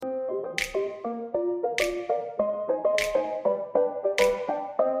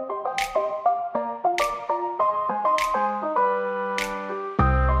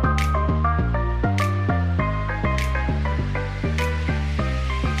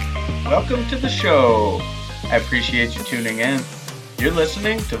welcome to the show. I appreciate you tuning in. You're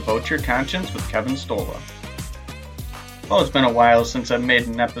listening to Vote Your Conscience with Kevin Stolla. Well, it's been a while since I've made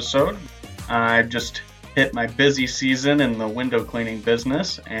an episode. I've just hit my busy season in the window cleaning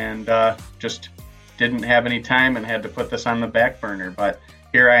business and just didn't have any time and had to put this on the back burner. But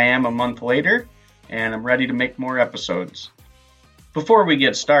here I am a month later, and I'm ready to make more episodes. Before we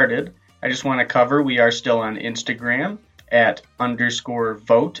get started, I just want to cover we are still on Instagram at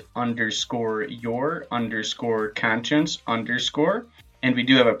 _vote_your_conscience_. And we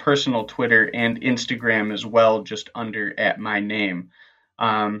do have a personal Twitter and Instagram as well, just under at my name.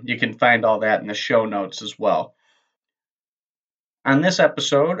 You can find all that in the show notes as well. On this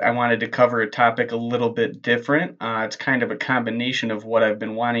episode, I wanted to cover a topic a little bit different. It's kind of a combination of what I've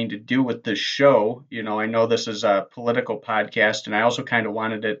been wanting to do with this show. You know, I know this is a political podcast, and I also kind of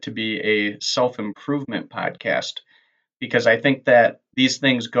wanted it to be a self-improvement podcast because I think that these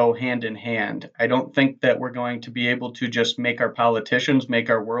things go hand in hand. I don't think that we're going to be able to just make our politicians make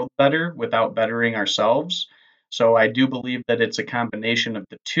our world better without bettering ourselves. So I do believe that it's a combination of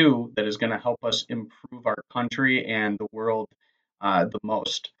the two that is going to help us improve our country and the world the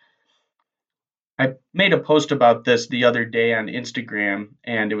most. I made a post about this the other day on Instagram,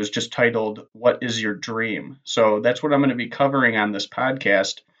 and it was just titled, "What is your dream?" So that's what I'm going to be covering on this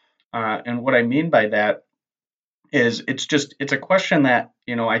podcast. And what I mean by that is it's a question that,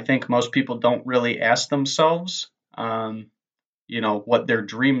 I think most people don't really ask themselves, what their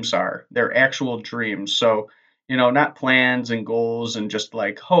dreams are, their actual dreams. So, not plans and goals and just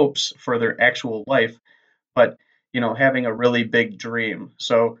like hopes for their actual life, but having a really big dream.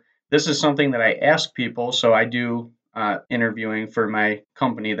 So this is something that I ask people. So I do interviewing for my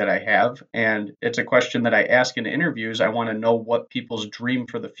company that I have, and it's a question that I ask in interviews. I want to know what people's dream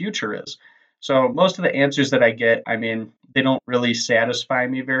for the future is. So most of the answers that I get, they don't really satisfy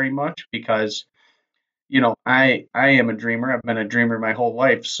me very much because, I am a dreamer. I've been a dreamer my whole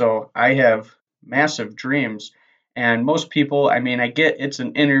life. So I have massive dreams. And most people, I get it's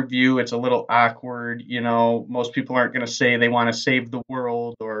an interview, it's a little awkward, most people aren't going to say they want to save the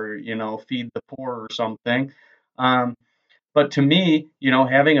world or, feed the poor or something. But to me,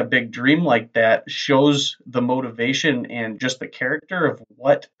 having a big dream like that shows the motivation and just the character of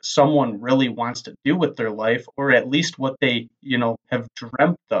what someone really wants to do with their life, or at least what they, have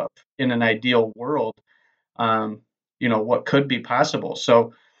dreamt of in an ideal world, what could be possible.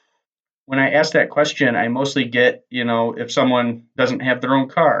 So, when I ask that question, I mostly get, if someone doesn't have their own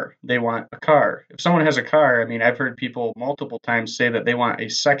car, they want a car. If someone has a car, I've heard people multiple times say that they want a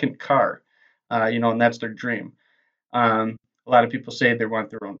second car, and that's their dream. A lot of people say they want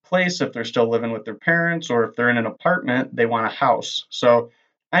their own place if they're still living with their parents, or if they're in an apartment, they want a house. So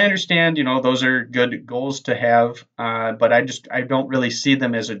I understand, those are good goals to have, but I don't really see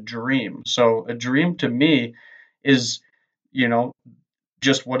them as a dream. So a dream to me is,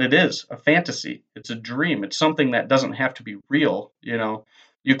 just what it is, a fantasy. It's a dream. It's something that doesn't have to be real. You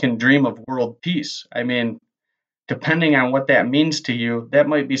can dream of world peace. Depending on what that means to you, that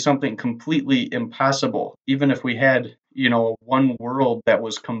might be something completely impossible. Even if we had, one world that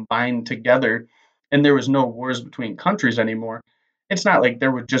was combined together and there was no wars between countries anymore, it's not like there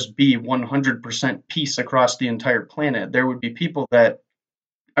would just be 100% peace across the entire planet. There would be people that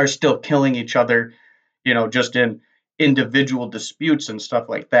are still killing each other, just in individual disputes and stuff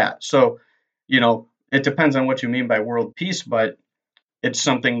like that. So, it depends on what you mean by world peace, but it's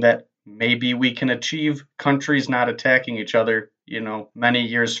something that maybe we can achieve, countries not attacking each other, many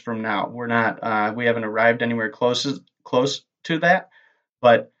years from now. We haven't arrived anywhere close to that.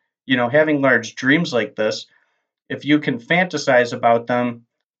 But, having large dreams like this, if you can fantasize about them,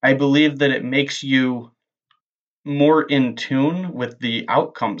 I believe that it makes you more in tune with the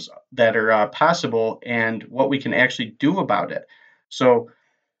outcomes that are possible and what we can actually do about it. So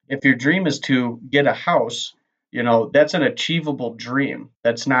if your dream is to get a house, that's an achievable dream.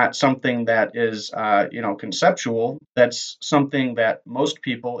 That's not something that is, conceptual. That's something that most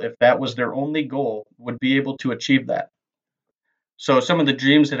people, if that was their only goal, would be able to achieve that. So some of the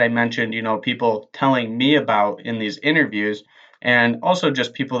dreams that I mentioned, people telling me about in these interviews, and also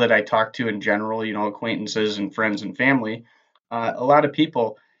just people that I talk to in general, acquaintances and friends and family, a lot of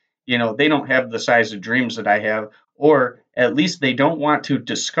people, they don't have the size of dreams that I have, or at least they don't want to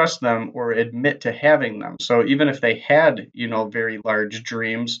discuss them or admit to having them. So even if they had, very large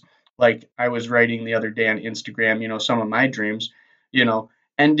dreams, like I was writing the other day on Instagram, some of my dreams,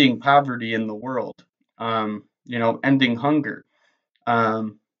 ending poverty in the world, ending hunger,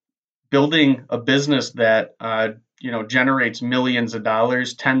 building a business that generates millions of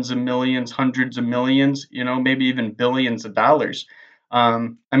dollars, tens of millions, hundreds of millions, maybe even billions of dollars.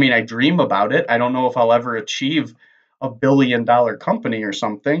 I mean, I dream about it. I don't know if I'll ever achieve $1 billion company or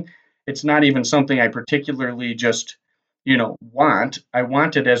something. It's not even something I particularly just, want. I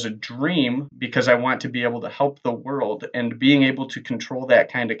want it as a dream because I want to be able to help the world, and being able to control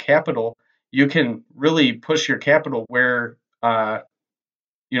that kind of capital, you can really push your capital where,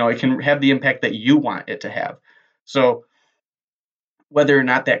 it can have the impact that you want it to have. So whether or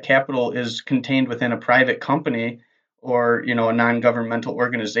not that capital is contained within a private company, or a non-governmental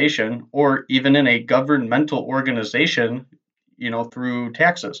organization, or even in a governmental organization, through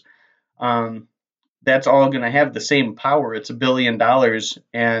taxes, um, that's all going to have the same power. It's $1 billion,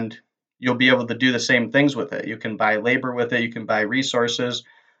 and you'll be able to do the same things with it. You can buy labor with it, you can buy resources.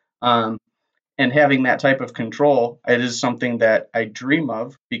 um, and having that type of control, it is something that I dream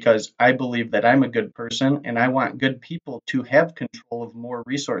of, because I believe that I'm a good person and I want good people to have control of more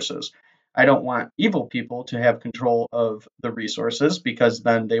resources. I don't want evil people to have control of the resources, because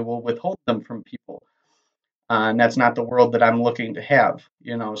then they will withhold them from people. And that's not the world that I'm looking to have,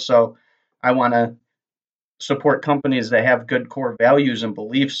 So I want to support companies that have good core values and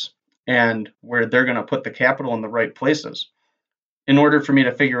beliefs, and where they're going to put the capital in the right places. In order for me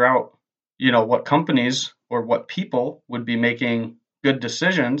to figure out, what companies or what people would be making good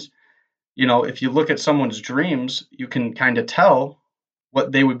decisions, if you look at someone's dreams, you can kind of tell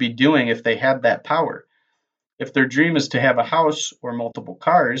what they would be doing if they had that power. If their dream is to have a house or multiple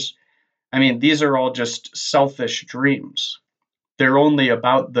cars, I mean, these are all just selfish dreams. They're only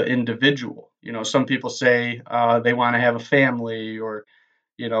about the individual. Some people say they want to have a family, or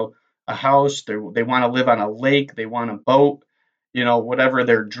you know, a house. They want to live on a lake. They want a boat. Whatever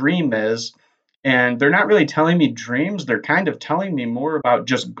their dream is. And they're not really telling me dreams. They're kind of telling me more about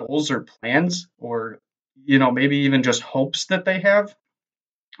just goals or plans, or maybe even just hopes that they have.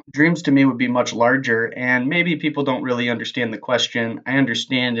 Dreams to me would be much larger, and maybe people don't really understand the question. I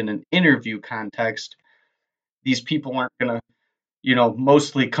understand in an interview context, these people aren't going to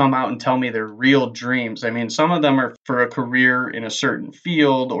mostly come out and tell me their real dreams. I mean, some of them are for a career in a certain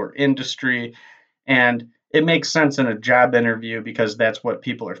field or industry, and it makes sense in a job interview because that's what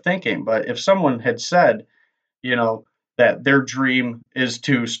people are thinking. But if someone had said, you know, that their dream is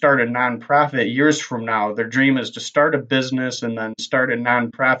to start a nonprofit years from now, their dream is to start a business and then start a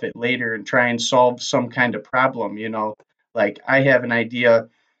nonprofit later and try and solve some kind of problem, like I have an idea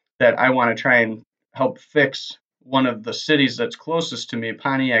that I want to try and help fix one of the cities that's closest to me,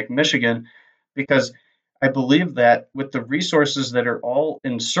 Pontiac, Michigan, because I believe that with the resources that are all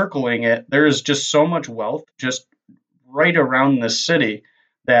encircling it, there is just so much wealth just right around this city,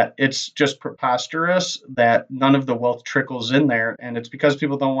 that it's just preposterous that none of the wealth trickles in there. And it's because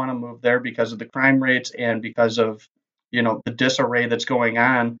people don't want to move there because of the crime rates, and because of, the disarray that's going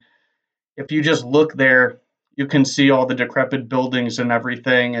on. If you just look there, you can see all the decrepit buildings and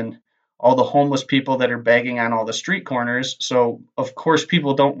everything, and all the homeless people that are begging on all the street corners. So of course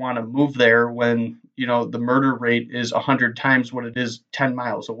people don't want to move there when, the murder rate is 100 times what it is 10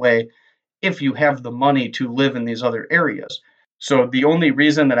 miles away, if you have the money to live in these other areas. So the only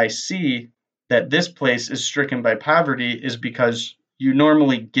reason that I see that this place is stricken by poverty is because you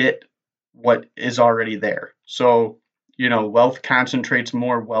normally get what is already there. So, wealth concentrates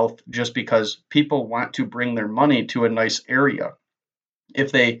more wealth just because people want to bring their money to a nice area.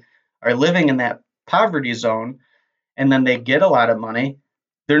 If they are living in that poverty zone and then they get a lot of money,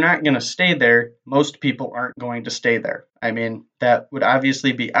 they're not going to stay there. Most people aren't going to stay there. I mean, that would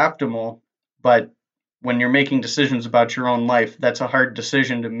obviously be optimal, but when you're making decisions about your own life, that's a hard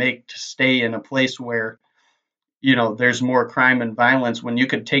decision to make, to stay in a place where, there's more crime and violence, when you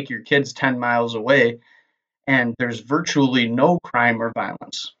could take your kids 10 miles away and there's virtually no crime or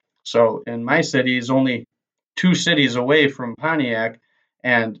violence. So in my city is only 2 cities away from Pontiac,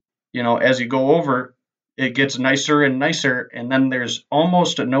 and as you go over, it gets nicer and nicer, and then there's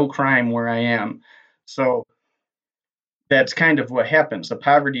almost no crime where I am. So that's kind of what happens. The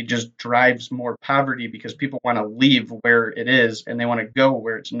poverty just drives more poverty because people want to leave where it is and they want to go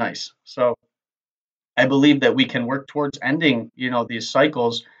where it's nice. So I believe that we can work towards ending, these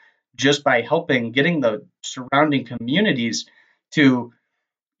cycles, just by helping getting the surrounding communities to,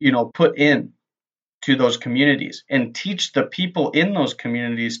 put in to those communities and teach the people in those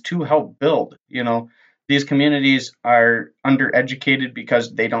communities to help build. These communities are undereducated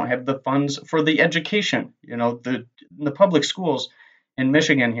because they don't have the funds for the education. The public schools in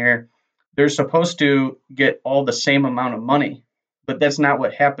Michigan here, they're supposed to get all the same amount of money, but that's not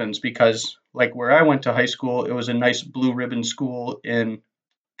what happens, because like where I went to high school, it was a nice blue ribbon school in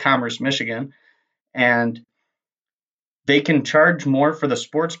Commerce, Michigan, and they can charge more for the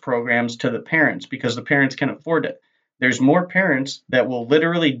sports programs to the parents because the parents can afford it. there's more parents that will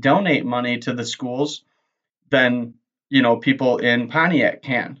literally donate money to the schools than, people in Pontiac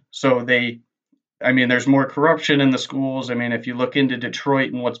can. So there's more corruption in the schools. I mean, if you look into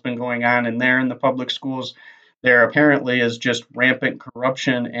Detroit and what's been going on in there in the public schools, there apparently is just rampant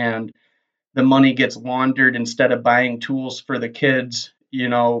corruption, and the money gets laundered. Instead of buying tools for the kids,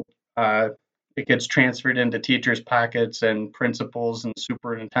 it gets transferred into teachers' pockets and principals and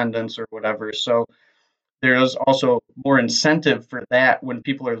superintendents or whatever. So there is also more incentive for that when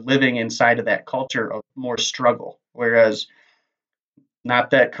people are living inside of that culture of more struggle. Whereas, not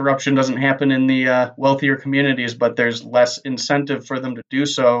that corruption doesn't happen in the wealthier communities, but there's less incentive for them to do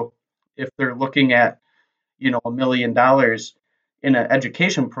so if they're looking at, $1 million in an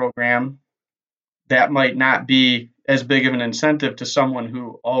education program. That might not be as big of an incentive to someone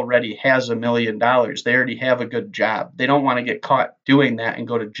who already has $1 million. They already have a good job. They don't want to get caught doing that and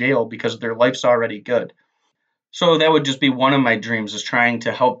go to jail because their life's already good. So that would just be one of my dreams, is trying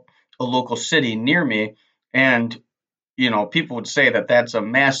to help a local city near me. And, people would say that that's a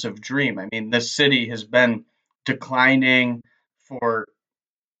massive dream. I mean, this city has been declining for,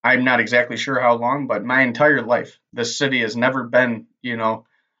 I'm not exactly sure how long, but my entire life. This city has never been,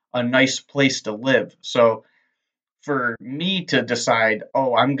 a nice place to live. So for me to decide,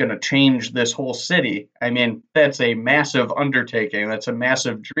 oh, I'm going to change this whole city, I mean, that's a massive undertaking. That's a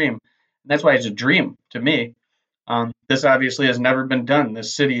massive dream. That's why it's a dream to me. This obviously has never been done.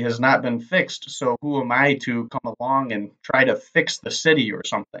 This city has not been fixed. So who am I to come along and try to fix the city or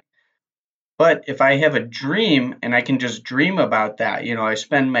something? But if I have a dream and I can just dream about that, I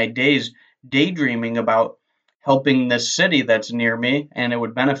spend my days daydreaming about helping this city that's near me, and it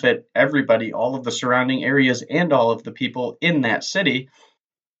would benefit everybody, all of the surrounding areas, and all of the people in that city.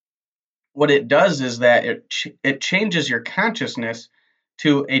 What it does is that it changes your consciousness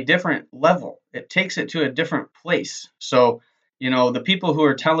to a different level. It takes it to a different place. So, the people who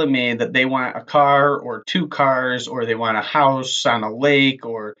are telling me that they want a car or two cars, or they want a house on a lake,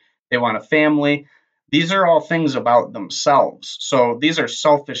 or they want a family, these are all things about themselves. So these are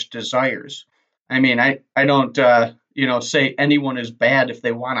selfish desires. I mean, I don't, say anyone is bad if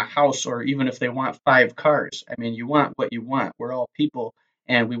they want a house or even if they want five cars. I mean, you want what you want. We're all people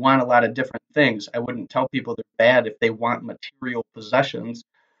and we want a lot of different things. I wouldn't tell people they're bad if they want material possessions.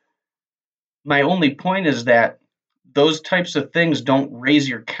 My only point is that those types of things don't raise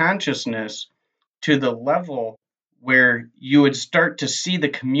your consciousness to the level where you would start to see the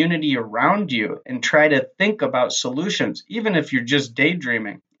community around you and try to think about solutions, even if you're just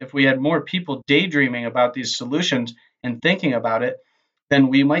daydreaming. If we had more people daydreaming about these solutions and thinking about it, then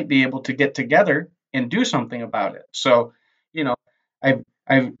we might be able to get together and do something about it. So,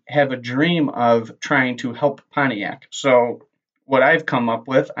 I have a dream of trying to help Pontiac. So what I've come up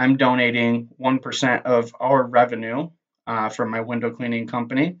with, I'm donating 1% of our revenue from my window cleaning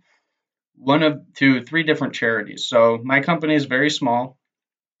company, to three different charities. So my company is very small.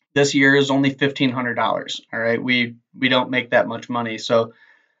 This year is only $1,500. All right, we don't make that much money. So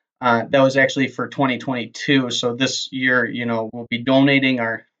that was actually for 2022. So this year, we'll be donating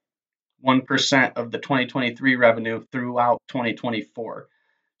our 1% of the 2023 revenue throughout 2024.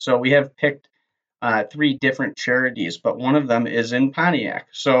 So we have picked three different charities, but one of them is in Pontiac.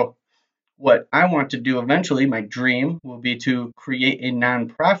 So what I want to do eventually, my dream will be to create a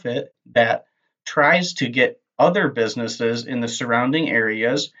nonprofit that tries to get other businesses in the surrounding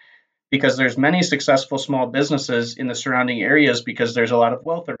areas, because there's many successful small businesses in the surrounding areas because there's a lot of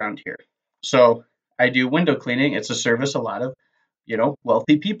wealth around here. So I do window cleaning. It's a service a lot of,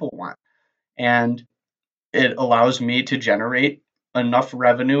 wealthy people want. And it allows me to generate enough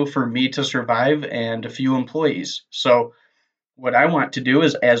revenue for me to survive and a few employees. So what I want to do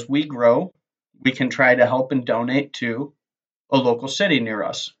is, as we grow, we can try to help and donate to a local city near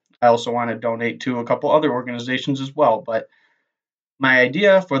us. I also want to donate to a couple other organizations as well. But my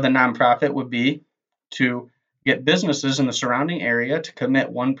idea for the nonprofit would be to get businesses in the surrounding area to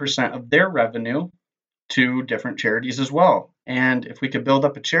commit 1% of their revenue to different charities as well. And if we could build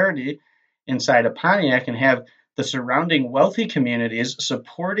up a charity inside of Pontiac and have the surrounding wealthy communities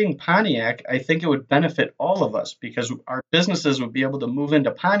supporting Pontiac, I think it would benefit all of us, because our businesses would be able to move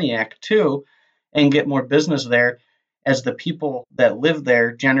into Pontiac too and get more business there, as the people that live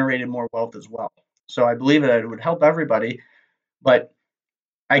there generated more wealth as well. So I believe that it would help everybody, but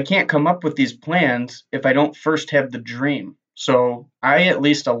I can't come up with these plans if I don't first have the dream. So I at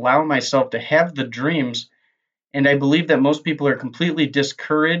least allow myself to have the dreams. And I believe that most people are completely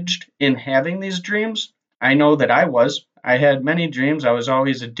discouraged in having these dreams. I know that I was. I had many dreams. I was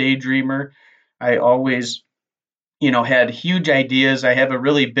always a daydreamer. I always, had huge ideas. I have a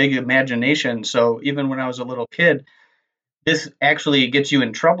really big imagination. So even when I was a little kid, this actually gets you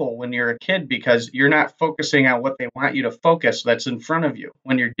in trouble when you're a kid because you're not focusing on what they want you to focus that's in front of you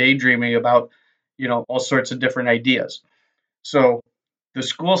when you're daydreaming about, all sorts of different ideas. So the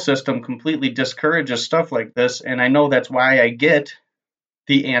school system completely discourages stuff like this. And I know that's why I get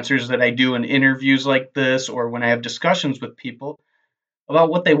the answers that I do in interviews like this or when I have discussions with people about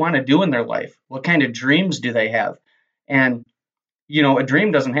what they want to do in their life. What kind of dreams do they have? And, a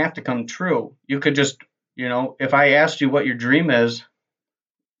dream doesn't have to come true. You could just, if I asked you what your dream is,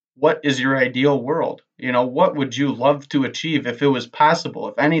 what is your ideal world? What would you love to achieve if it was possible?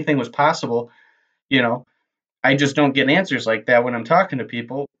 If anything was possible, you know, I just don't get answers like that when I'm talking to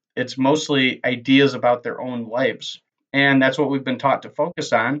people. It's mostly ideas about their own lives. And that's what we've been taught to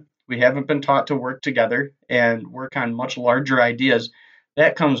focus on. We haven't been taught to work together and work on much larger ideas.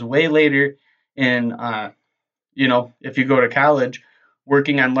 That comes way later in, if you go to college,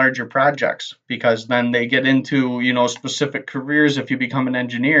 working on larger projects, because then they get into, specific careers. If you become an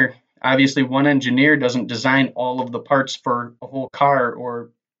engineer, obviously one engineer doesn't design all of the parts for a whole car or,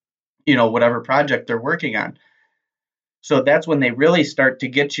 whatever project they're working on. So that's when they really start to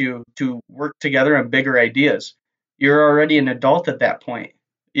get you to work together on bigger ideas. You're already an adult at that point.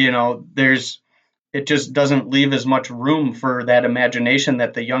 It just doesn't leave as much room for that imagination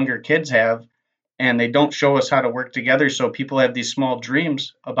that the younger kids have. And they don't show us how to work together. So people have these small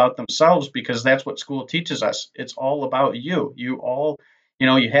dreams about themselves because that's what school teaches us. It's all about you. You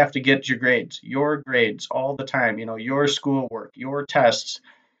have to get your grades all the time, your schoolwork, your tests,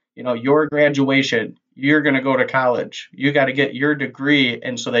 your graduation, you're going to go to college. You got to get your degree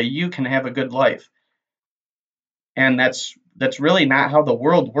and so that you can have a good life. And that's really not how the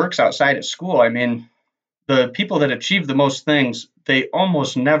world works outside of school. I mean, the people that achieve the most things, they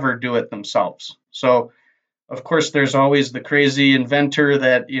almost never do it themselves. So, of course, there's always the crazy inventor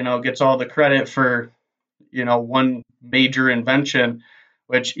that, gets all the credit for, one major invention,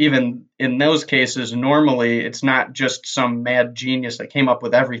 which even in those cases, normally it's not just some mad genius that came up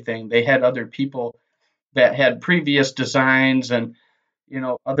with everything. They had other people that had previous designs and,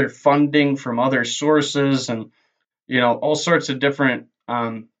 other funding from other sources and, all sorts of different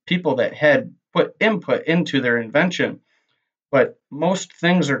people that had put input into their invention. But most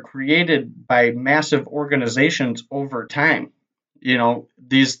things are created by massive organizations over time.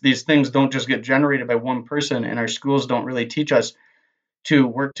 These things don't just get generated by one person, and our schools don't really teach us to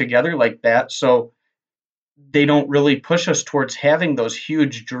work together like that. So they don't really push us towards having those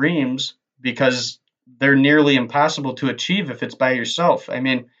huge dreams because they're nearly impossible to achieve if it's by yourself. I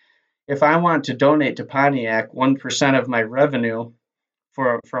mean, if I want to donate to Pontiac 1% of my revenue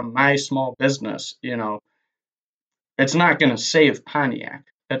from my small business, it's not going to save Pontiac.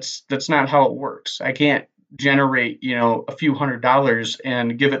 That's not how it works. I can't generate, a few $100s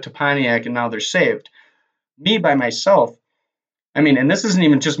and give it to Pontiac and now they're saved. Me by myself, I mean, and this isn't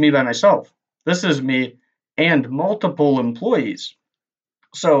even just me by myself. This is me and multiple employees.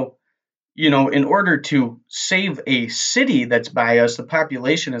 So, in order to save a city that's by us, the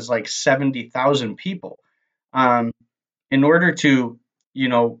population is like 70,000 people. In order to,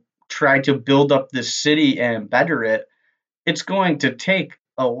 try to build up this city and better it, it's going to take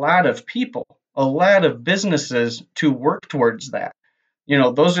a lot of people, a lot of businesses to work towards that.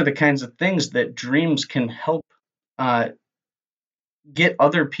 Those are the kinds of things that dreams can help get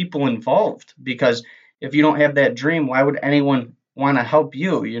other people involved. Because if you don't have that dream, why would anyone want to help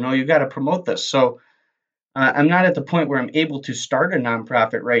you? You got to promote this. So I'm not at the point where I'm able to start a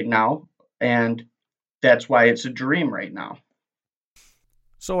nonprofit right now. And that's why it's a dream right now.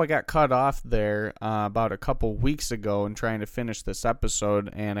 So I got cut off there about a couple weeks ago in trying to finish this episode,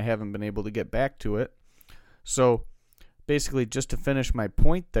 and I haven't been able to get back to it. So basically, just to finish my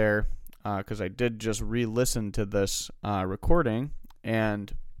point there, because I did just re-listen to this recording,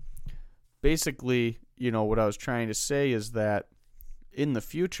 and basically, what I was trying to say is that in the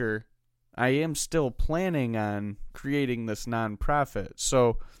future, I am still planning on creating this nonprofit.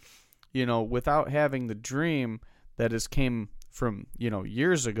 So, without having the dream that has came from,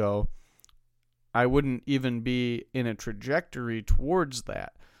 years ago, I wouldn't even be in a trajectory towards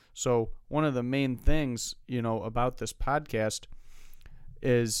that. So one of the main things, about this podcast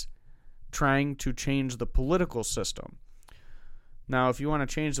is trying to change the political system. Now, if you want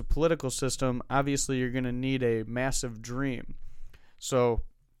to change the political system, obviously you're going to need a massive dream. So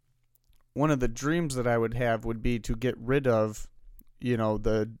one of the dreams that I would have would be to get rid of,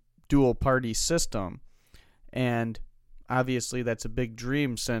 the dual party system. And obviously, that's a big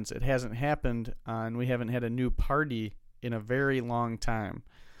dream since it hasn't happened and we haven't had a new party in a very long time.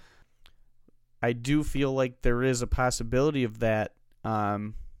 I do feel like there is a possibility of that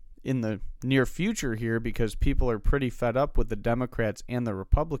in the near future here, because people are pretty fed up with the Democrats and the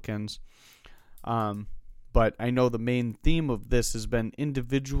Republicans. But I know the main theme of this has been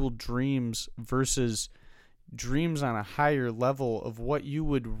individual dreams versus dreams on a higher level of what you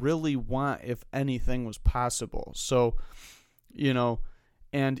would really want if anything was possible. So,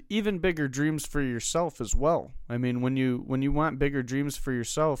 and even bigger dreams for yourself as well. I mean, when you want bigger dreams for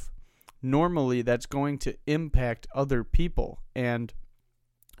yourself, normally that's going to impact other people, and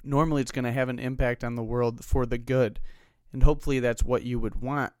normally it's going to have an impact on the world for the good. And hopefully that's what you would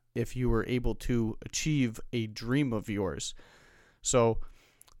want if you were able to achieve a dream of yours. So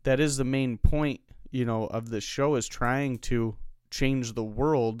that is the main point, of this show, is trying to change the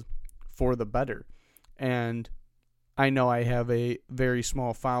world for the better. And I know I have a very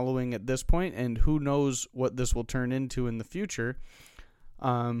small following at this point, and who knows what this will turn into in the future.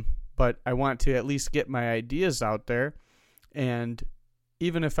 But I want to at least get my ideas out there, and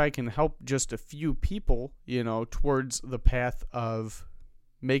even if I can help just a few people, towards the path of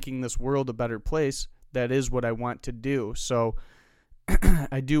making this world a better place, that is what I want to do. So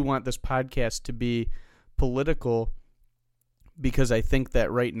I do want this podcast to be political, because I think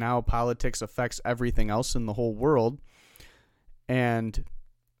that right now politics affects everything else in the whole world. And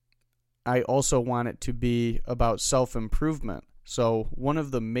I also want it to be about self-improvement. So one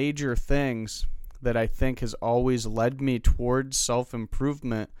of the major things that I think has always led me towards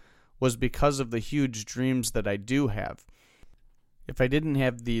self-improvement was because of the huge dreams that I do have. If I didn't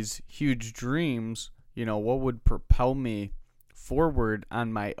have these huge dreams, what would propel me forward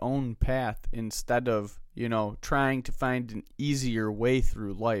on my own path instead of, trying to find an easier way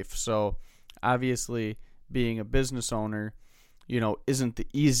through life? So obviously being a business owner, isn't the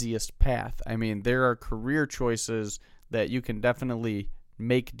easiest path. I mean, there are career choices that you can definitely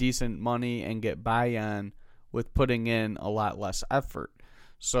make decent money and get by on with putting in a lot less effort.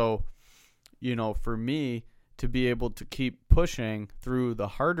 So, for me to be able to keep pushing through the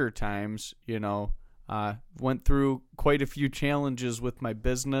harder times, went through quite a few challenges with my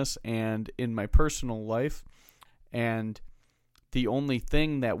business and in my personal life. And the only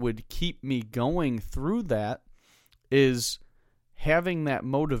thing that would keep me going through that is having that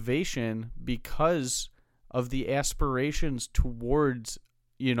motivation because of the aspirations towards,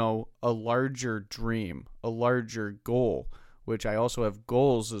 a larger dream, a larger goal, which I also have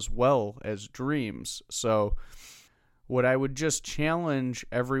goals as well as dreams. So what I would just challenge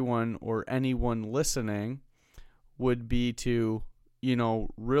everyone or anyone listening would be to,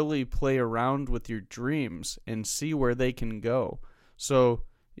 really play around with your dreams and see where they can go. So,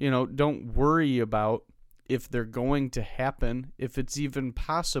 don't worry about if they're going to happen, if it's even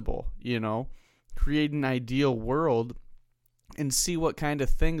possible, create an ideal world and see what kind of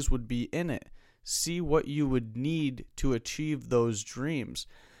things would be in it. See what you would need to achieve those dreams,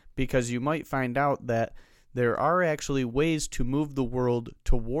 because you might find out that there are actually ways to move the world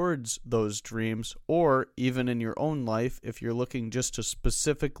towards those dreams, or even in your own life, if you're looking just to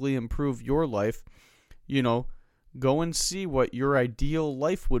specifically improve your life, go and see what your ideal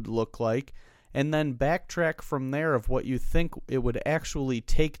life would look like, and then backtrack from there of what you think it would actually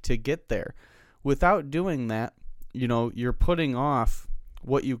take to get there. Without doing that, you're putting off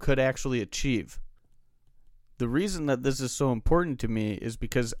what you could actually achieve. The reason that this is so important to me is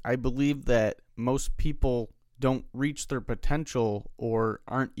because I believe that most people don't reach their potential or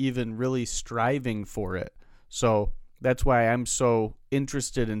aren't even really striving for it. So that's why I'm so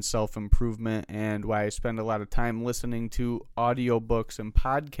interested in self-improvement, and why I spend a lot of time listening to audiobooks and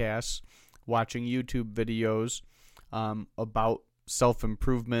podcasts, watching YouTube videos about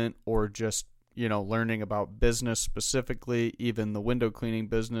self-improvement, or just, learning about business specifically, even the window cleaning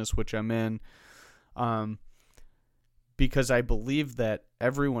business, which I'm in. Because I believe that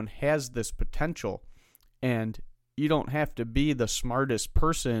everyone has this potential, and you don't have to be the smartest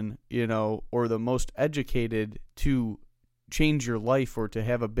person, or the most educated to change your life or to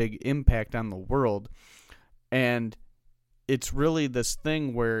have a big impact on the world. And it's really this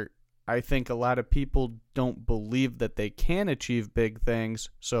thing where I think a lot of people don't believe that they can achieve big things,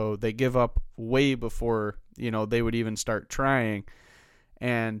 so they give up way before, they would even start trying.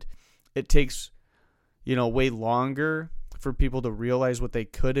 And it takes, way longer for people to realize what they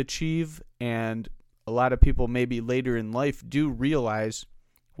could achieve. And a lot of people maybe later in life do realize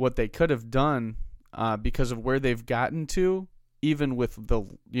what they could have done because of where they've gotten to, even with the,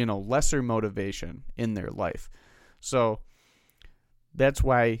 lesser motivation in their life. So that's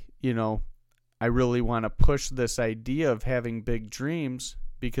why, I really want to push this idea of having big dreams,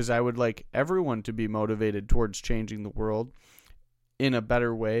 because I would like everyone to be motivated towards changing the world in a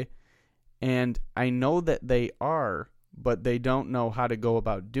better way. And I know that they are, but they don't know how to go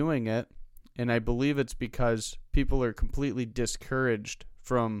about doing it. And I believe it's because people are completely discouraged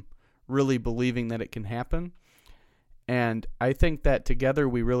from really believing that it can happen. And I think that together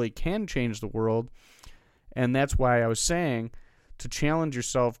we really can change the world. And that's why I was saying to challenge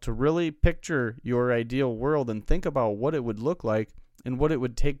yourself to really picture your ideal world and think about what it would look like and what it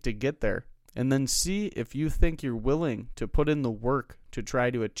would take to get there. And then see if you think you're willing to put in the work to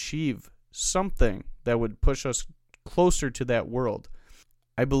try to achieve something that would push us closer to that world.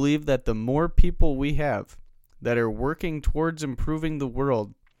 I believe that the more people we have that are working towards improving the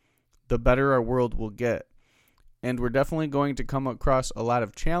world, the better our world will get. And we're definitely going to come across a lot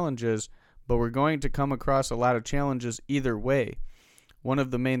of challenges, but we're going to come across a lot of challenges either way. One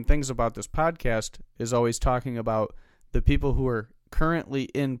of the main things about this podcast is always talking about the people who are currently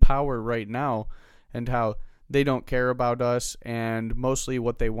in power right now and how they don't care about us, and mostly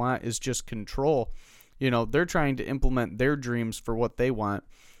what they want is just control. They're trying to implement their dreams for what they want,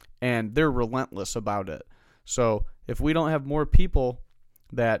 and they're relentless about it. So if we don't have more people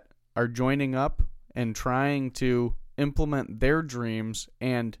that are joining up and trying to implement their dreams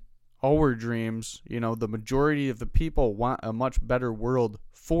and our dreams, the majority of the people want a much better world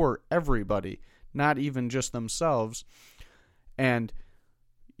for everybody, not even just themselves. And,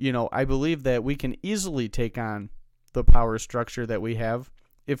 I believe that we can easily take on the power structure that we have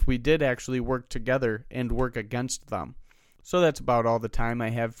if we did actually work together and work against them. So that's about all the time I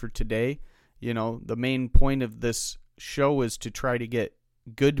have for today. The main point of this show is to try to get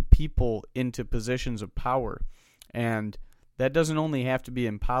good people into positions of power. And that doesn't only have to be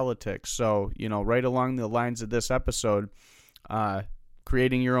in politics. So, right along the lines of this episode,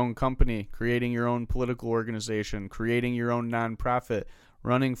 creating your own company, creating your own political organization, creating your own nonprofit,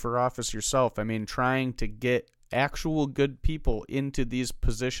 running for office yourself. Trying to get actual good people into these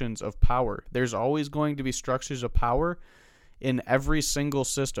positions of power. There's always going to be structures of power in every single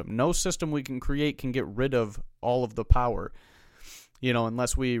system. No system we can create can get rid of all of the power.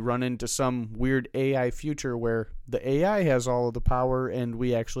 Unless we run into some weird AI future where the AI has all of the power and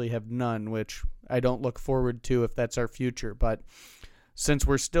we actually have none, which I don't look forward to if that's our future. But since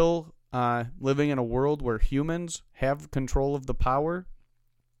we're still living in a world where humans have control of the power,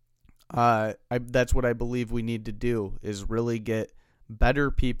 that's what I believe we need to do, is really get better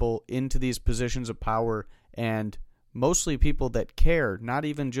people into these positions of power, and mostly people that care, not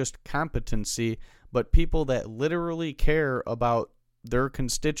even just competency, but people that literally care about their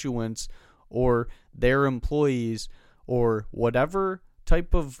constituents or their employees or whatever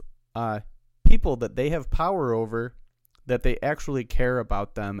type of people that they have power over, that they actually care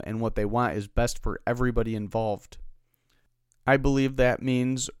about them and what they want is best for everybody involved. I believe that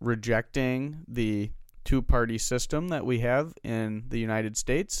means rejecting the two-party system that we have in the United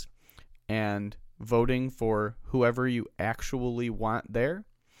States and voting for whoever you actually want there.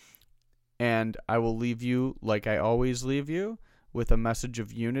 And I will leave you, like I always leave you, with a message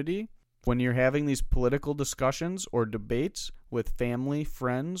of unity. When you're having these political discussions or debates with family,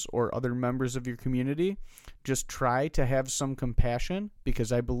 friends, or other members of your community, just try to have some compassion,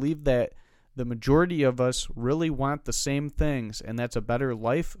 because I believe that the majority of us really want the same things, and that's a better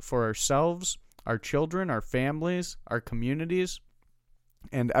life for ourselves, our children, our families, our communities,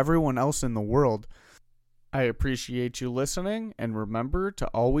 and everyone else in the world. I appreciate you listening, and remember to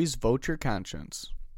always vote your conscience.